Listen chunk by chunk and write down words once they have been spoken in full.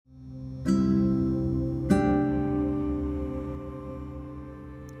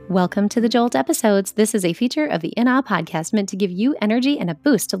Welcome to the Jolt episodes. This is a feature of the In Awe podcast meant to give you energy and a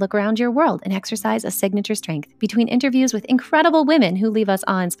boost to look around your world and exercise a signature strength. Between interviews with incredible women who leave us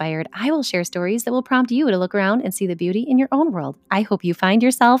awe-inspired, I will share stories that will prompt you to look around and see the beauty in your own world. I hope you find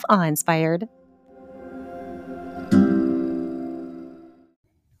yourself awe-inspired.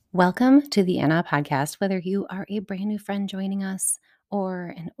 Welcome to the In Awe podcast. Whether you are a brand new friend joining us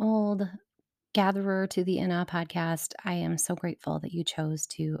or an old gatherer to the In Awe podcast, I am so grateful that you chose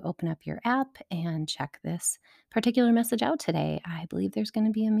to open up your app and check this particular message out today. I believe there's going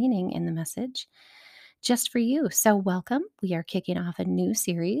to be a meaning in the message just for you. So, welcome. We are kicking off a new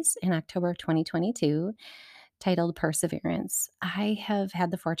series in October of 2022 titled Perseverance. I have had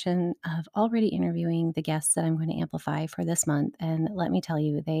the fortune of already interviewing the guests that I'm going to amplify for this month. And let me tell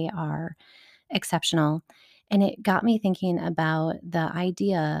you, they are exceptional. And it got me thinking about the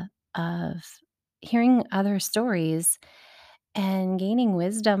idea of hearing other stories and gaining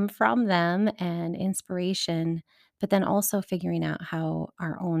wisdom from them and inspiration, but then also figuring out how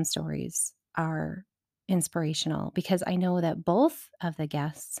our own stories are inspirational. Because I know that both of the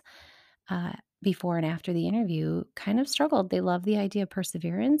guests, uh, before and after the interview, kind of struggled. They love the idea of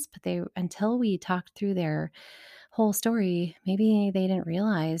perseverance, but until we talked through their whole story, maybe they didn't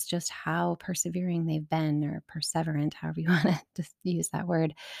realize just how persevering they've been, or perseverant, however you want to just use that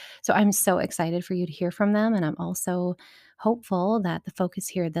word. So I'm so excited for you to hear from them. And I'm also hopeful that the focus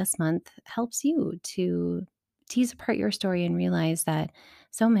here this month helps you to tease apart your story and realize that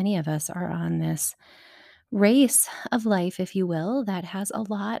so many of us are on this race of life, if you will, that has a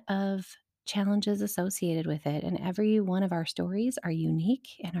lot of challenges associated with it. And every one of our stories are unique,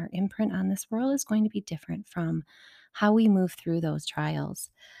 and our imprint on this world is going to be different from how we move through those trials.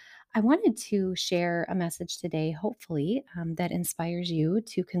 I wanted to share a message today, hopefully, that inspires you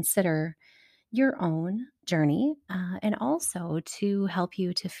to consider your own journey, and also to help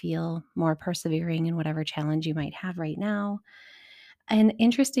you to feel more persevering in whatever challenge you might have right now. And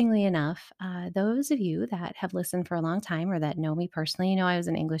interestingly enough, those of you that have listened for a long time or that know me personally, you know I was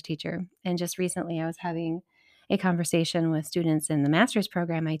an English teacher. And just recently, I was having a conversation with students in the master's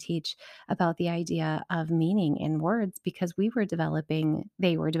program I teach about the idea of meaning in words, because they were developing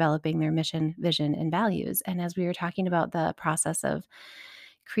their mission, vision, and values. And as we were talking about the process of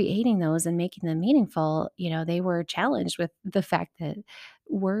creating those and making them meaningful, they were challenged with the fact that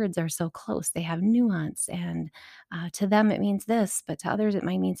words are so close. They have nuance, and to them it means this, but to others it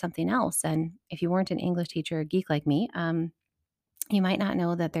might mean something else. And if you weren't an English teacher, a geek like me, you might not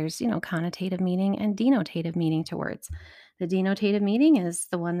know that there's, connotative meaning and denotative meaning to words. The denotative meaning is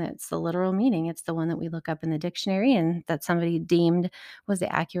the one that's the literal meaning. It's the one that we look up in the dictionary and that somebody deemed was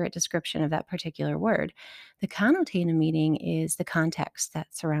the accurate description of that particular word. The connotative meaning is the context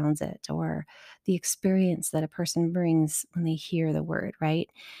that surrounds it, or the experience that a person brings when they hear the word,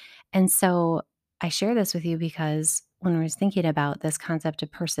 right? And so I share this with you because when I was thinking about this concept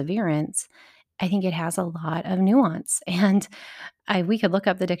of perseverance, I think it has a lot of nuance. And we could look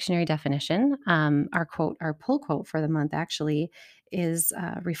up the dictionary definition. Our pull quote for the month actually is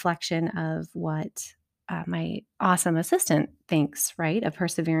a reflection of what my awesome assistant thinks, right, of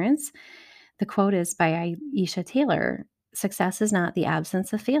perseverance. The quote is by Aisha Taylor. Success is not the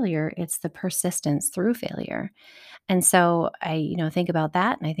absence of failure, it's the persistence through failure. And so I, think about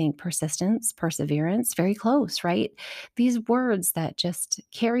that and I think persistence, perseverance, very close, right? These words that just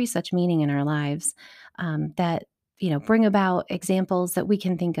carry such meaning in our lives, that, bring about examples that we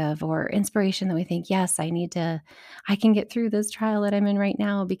can think of, or inspiration that we think, yes, I can get through this trial that I'm in right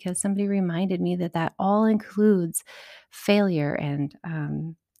now because somebody reminded me that that all includes failure and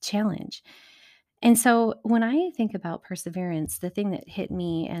challenge. And so when I think about perseverance, the thing that hit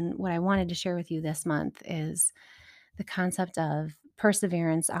me and what I wanted to share with you this month is the concept of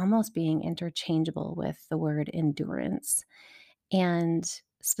perseverance almost being interchangeable with the word endurance. And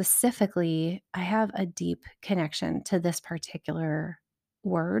specifically, I have a deep connection to this particular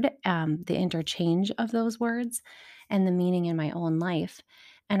word, the interchange of those words and the meaning in my own life.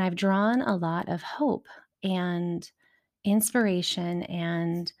 And I've drawn a lot of hope and inspiration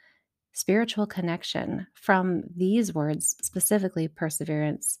and spiritual connection from these words, specifically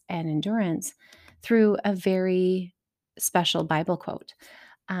perseverance and endurance, through a very special Bible quote.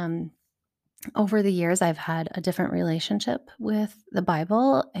 Um, Over the years, I've had a different relationship with the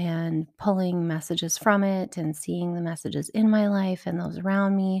Bible and pulling messages from it and seeing the messages in my life and those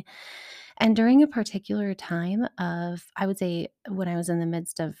around me. And during a particular time of, I would say, when I was in the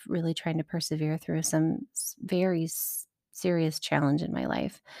midst of really trying to persevere through some very serious challenge in my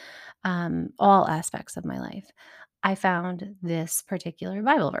life, all aspects of my life, I found this particular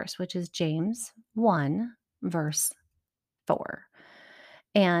Bible verse, which is James 1, verse 4.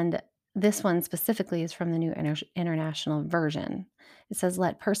 And this one specifically is from the New International Version. It says,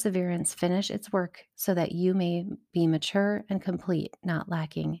 "Let perseverance finish its work so that you may be mature and complete, not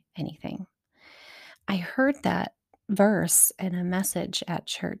lacking anything." I heard that verse in a message at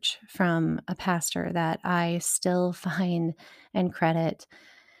church from a pastor that I still find and credit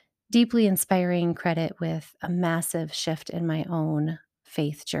deeply inspiring, credit with a massive shift in my own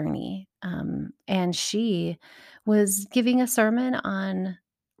faith journey. And she was giving a sermon on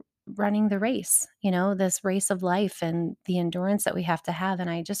running the race, this race of life and the endurance that we have to have. And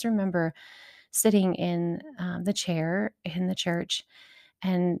I just remember sitting in the chair in the church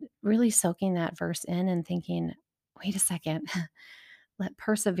and really soaking that verse in and thinking, wait a second, let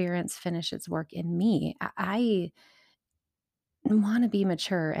perseverance finish its work in me. I want to be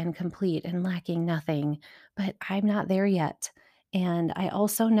mature and complete and lacking nothing, but I'm not there yet. And I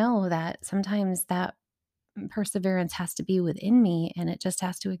also know that sometimes that perseverance has to be within me and it just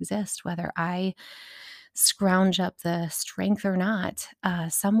has to exist, whether I scrounge up the strength or not.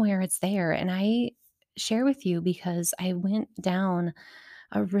 Somewhere it's there. And I share with you because I went down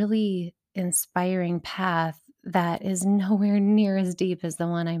a really inspiring path that is nowhere near as deep as the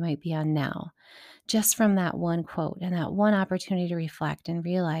one I might be on now. Just from that one quote and that one opportunity to reflect and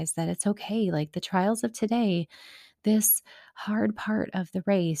realize that it's okay. Like the trials of today, this hard part of the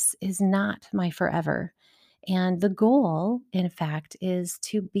race is not my forever. And the goal, in fact, is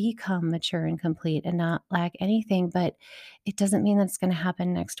to become mature and complete and not lack anything. But it doesn't mean that it's going to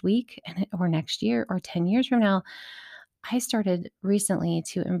happen next week or next year or 10 years from now. I started recently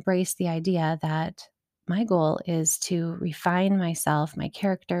to embrace the idea that my goal is to refine myself, my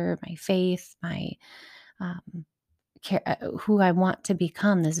character, my faith, my um, who I want to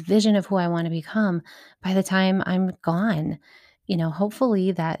become, this vision of who I want to become by the time I'm gone.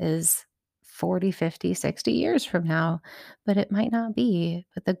 Hopefully that is 40, 50, 60 years from now, but it might not be.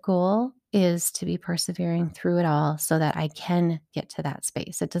 But the goal is to be persevering through it all so that I can get to that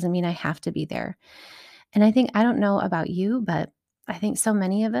space. It doesn't mean I have to be there. And I don't know about you, but I think so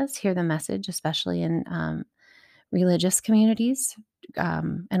many of us hear the message, especially in religious communities.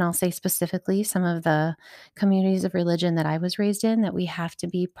 And I'll say specifically some of the communities of religion that I was raised in, that we have to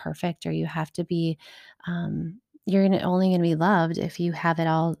be perfect or you have to be, you're only going to be loved if you have it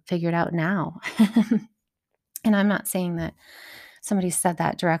all figured out now. And I'm not saying that somebody said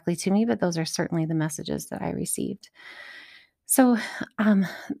that directly to me, but those are certainly the messages that I received. So, um,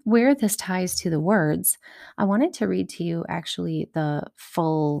 where this ties to the words, I wanted to read to you actually the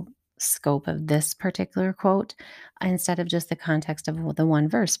full scope of this particular quote instead of just the context of the one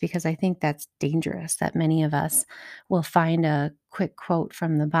verse, because I think that's dangerous that many of us will find a quick quote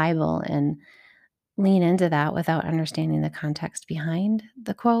from the Bible and lean into that without understanding the context behind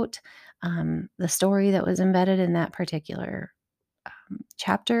the quote, the story that was embedded in that particular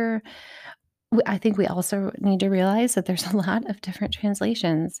chapter. I think we also need to realize that there's a lot of different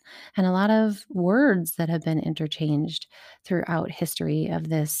translations and a lot of words that have been interchanged throughout history of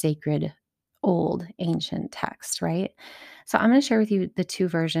this sacred, old, ancient text, right? So I'm going to share with you the two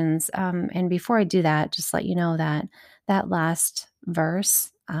versions. And before I do that, just let you know that that last verse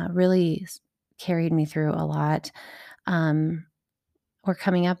really carried me through a lot. Um, we're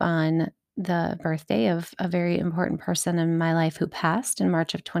coming up on the birthday of a very important person in my life who passed in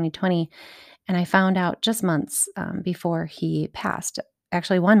March of 2020, and I found out just months before he passed,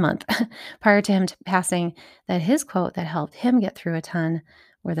 actually 1 month prior to him passing, that his quote that helped him get through a ton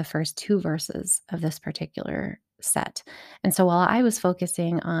were the first two verses of this particular set. And so while I was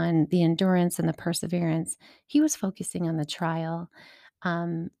focusing on the endurance and the perseverance, he was focusing on the trial.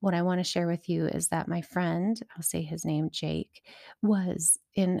 What I want to share with you is that my friend, I'll say his name, Jake, was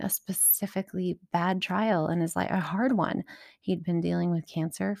in a specifically bad trial and is like a hard one. He'd been dealing with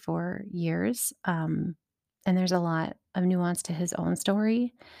cancer for years. And there's a lot of nuance to his own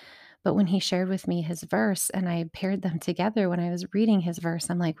story. But when he shared with me his verse and I paired them together when I was reading his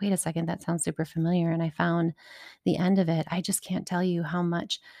verse, I'm like, wait a second, that sounds super familiar. And I found the end of it. I just can't tell you how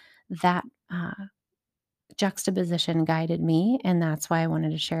much that juxtaposition guided me. And that's why I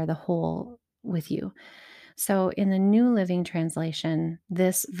wanted to share the whole with you. So in the New Living Translation,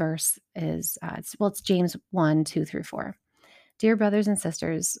 this verse is, it's James 1, 2 through 4. Dear brothers and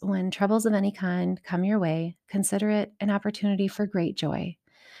sisters, when troubles of any kind come your way, consider it an opportunity for great joy.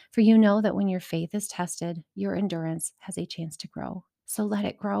 For you know that when your faith is tested, your endurance has a chance to grow. So let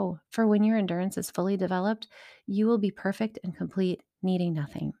it grow. For when your endurance is fully developed, you will be perfect and complete, needing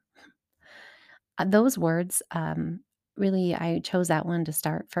nothing. Those words, really, I chose that one to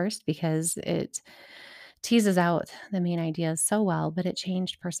start first because it teases out the main ideas so well, but it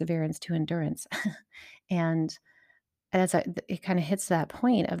changed perseverance to endurance. And it kind of hits that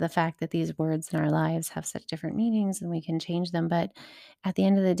point of the fact that these words in our lives have such different meanings and we can change them. But at the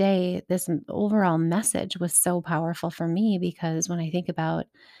end of the day, this overall message was so powerful for me because when I think about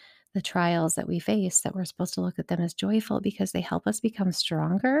the trials that we face, that we're supposed to look at them as joyful because they help us become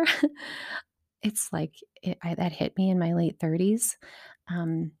stronger. It's like that hit me in my late 30s.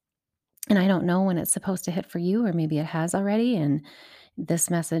 Um, and I don't know when it's supposed to hit for you, or maybe it has already. And this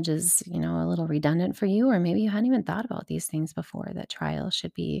message is, a little redundant for you, or maybe you hadn't even thought about these things before, that trials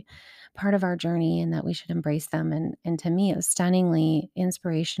should be part of our journey and that we should embrace them. And to me, it's stunningly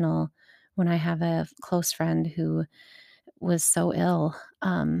inspirational when I have a close friend who was so ill,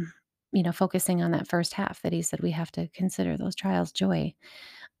 focusing on that first half that he said we have to consider those trials joy.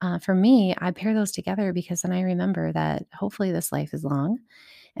 For me, I pair those together because then I remember that hopefully this life is long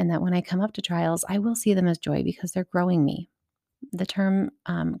and that when I come up to trials, I will see them as joy because they're growing me. The term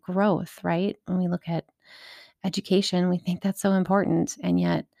growth, right? When we look at education, we think that's so important. And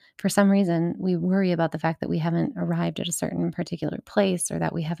yet, for some reason, we worry about the fact that we haven't arrived at a certain particular place or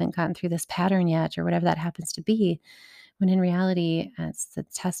that we haven't gotten through this pattern yet or whatever that happens to be. When in reality, it's the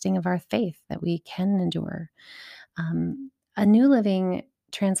testing of our faith that we can endure. A New Living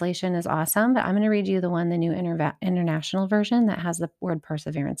Translation is awesome, but I'm going to read you the new international version that has the word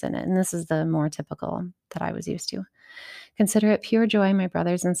perseverance in it. And this is the more typical that I was used to. Consider it pure joy, my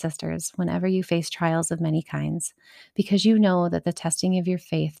brothers and sisters, whenever you face trials of many kinds, because you know that the testing of your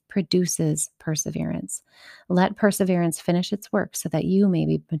faith produces perseverance. Let perseverance finish its work so that you may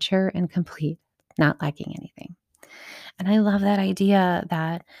be mature and complete, not lacking anything. And I love that idea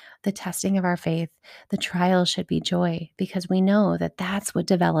that the testing of our faith, the trial should be joy because we know that that's what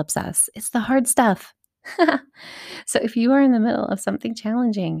develops us. It's the hard stuff. So if you are in the middle of something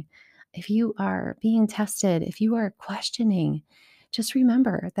challenging, if you are being tested, if you are questioning, just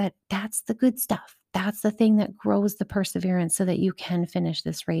remember that that's the good stuff. That's the thing that grows the perseverance so that you can finish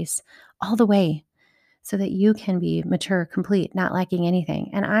this race all the way so that you can be mature, complete, not lacking anything.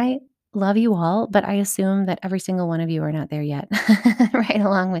 And I love you all, but I assume that every single one of you are not there yet, right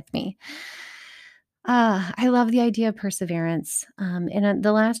along with me. I love the idea of perseverance. And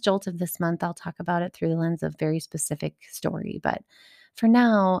the last jolt of this month, I'll talk about it through the lens of very specific story. But for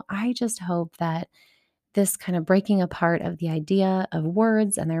now, I just hope that this kind of breaking apart of the idea of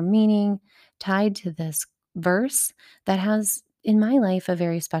words and their meaning tied to this verse that has in my life a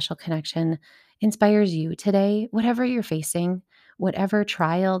very special connection inspires you today, whatever you're facing, whatever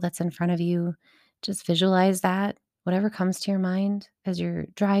trial that's in front of you, just visualize that. Whatever comes to your mind as you're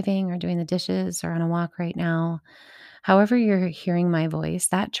driving or doing the dishes or on a walk right now, however you're hearing my voice,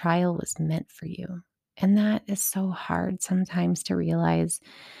 that trial was meant for you. And that is so hard sometimes to realize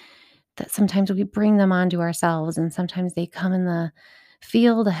that sometimes we bring them onto ourselves and sometimes they come in the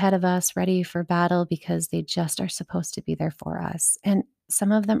field ahead of us ready for battle because they just are supposed to be there for us. And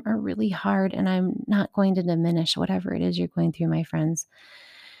some of them are really hard, and I'm not going to diminish whatever it is you're going through, my friends,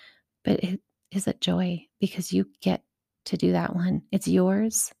 but it is a joy because you get to do that one. It's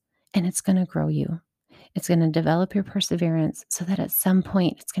yours and it's going to grow you. It's going to develop your perseverance so that at some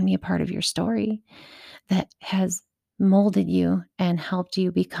point it's going to be a part of your story that has molded you and helped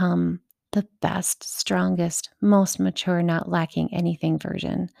you become the best, strongest, most mature, not lacking anything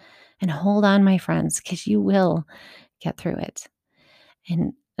version. And hold on, my friends, because you will get through it.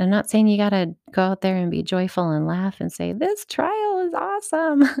 And I'm not saying you got to go out there and be joyful and laugh and say, this trial is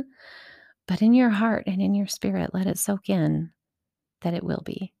awesome. But in your heart and in your spirit, let it soak in that it will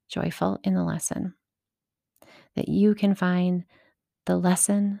be joyful in the lesson, that you can find the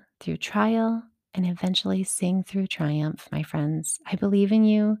lesson through trial and eventually sing through triumph, my friends. I believe in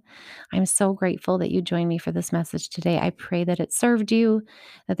you. I'm so grateful that you joined me for this message today. I pray that it served you,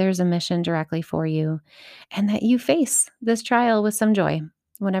 that there's a mission directly for you, and that you face this trial with some joy,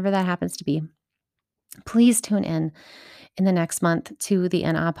 whenever that happens to be. Please tune in the next month to the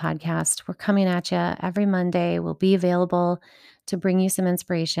NA podcast. We're coming at you every Monday. We'll be available to bring you some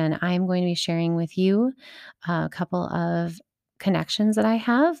inspiration. I'm going to be sharing with you a couple of connections that I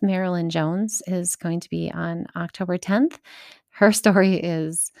have. Marilyn Jones is going to be on October 10th. Her story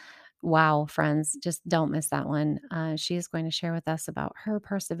is wow, friends, just don't miss that one. She is going to share with us about her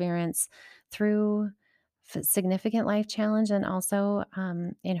perseverance through significant life challenge and also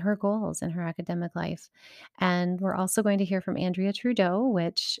in her goals in her academic life. And we're also going to hear from Andrea Trudeau,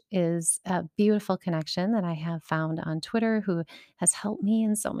 which is a beautiful connection that I have found on Twitter, who has helped me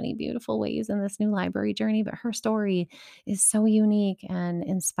in so many beautiful ways in this new library journey. But her story is so unique and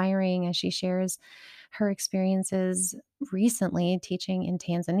inspiring as she shares her experiences recently teaching in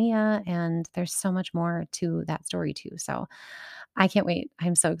Tanzania. And there's so much more to that story, too. So I can't wait.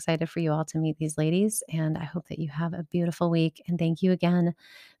 I'm so excited for you all to meet these ladies, and I hope that you have a beautiful week. And thank you again.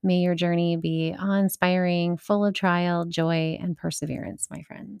 May your journey be awe-inspiring, full of trial, joy, and perseverance, my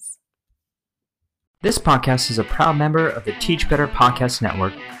friends. This podcast is a proud member of the Teach Better Podcast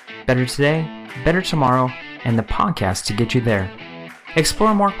Network. Better today, better tomorrow, and the podcast to get you there.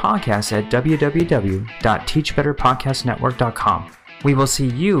 Explore more podcasts at www.teachbetterpodcastnetwork.com. We will see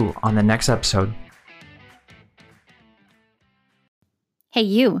you on the next episode. Hey,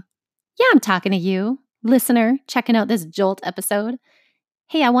 you. Yeah, I'm talking to you, listener, checking out this Jolt episode.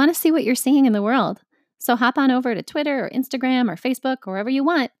 Hey, I want to see what you're seeing in the world. So hop on over to Twitter or Instagram or Facebook or wherever you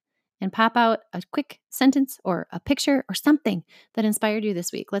want and pop out a quick sentence or a picture or something that inspired you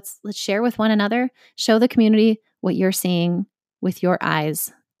this week. Let's share with one another, show the community what you're seeing with your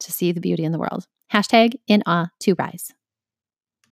eyes to see the beauty in the world. #InAweToRise.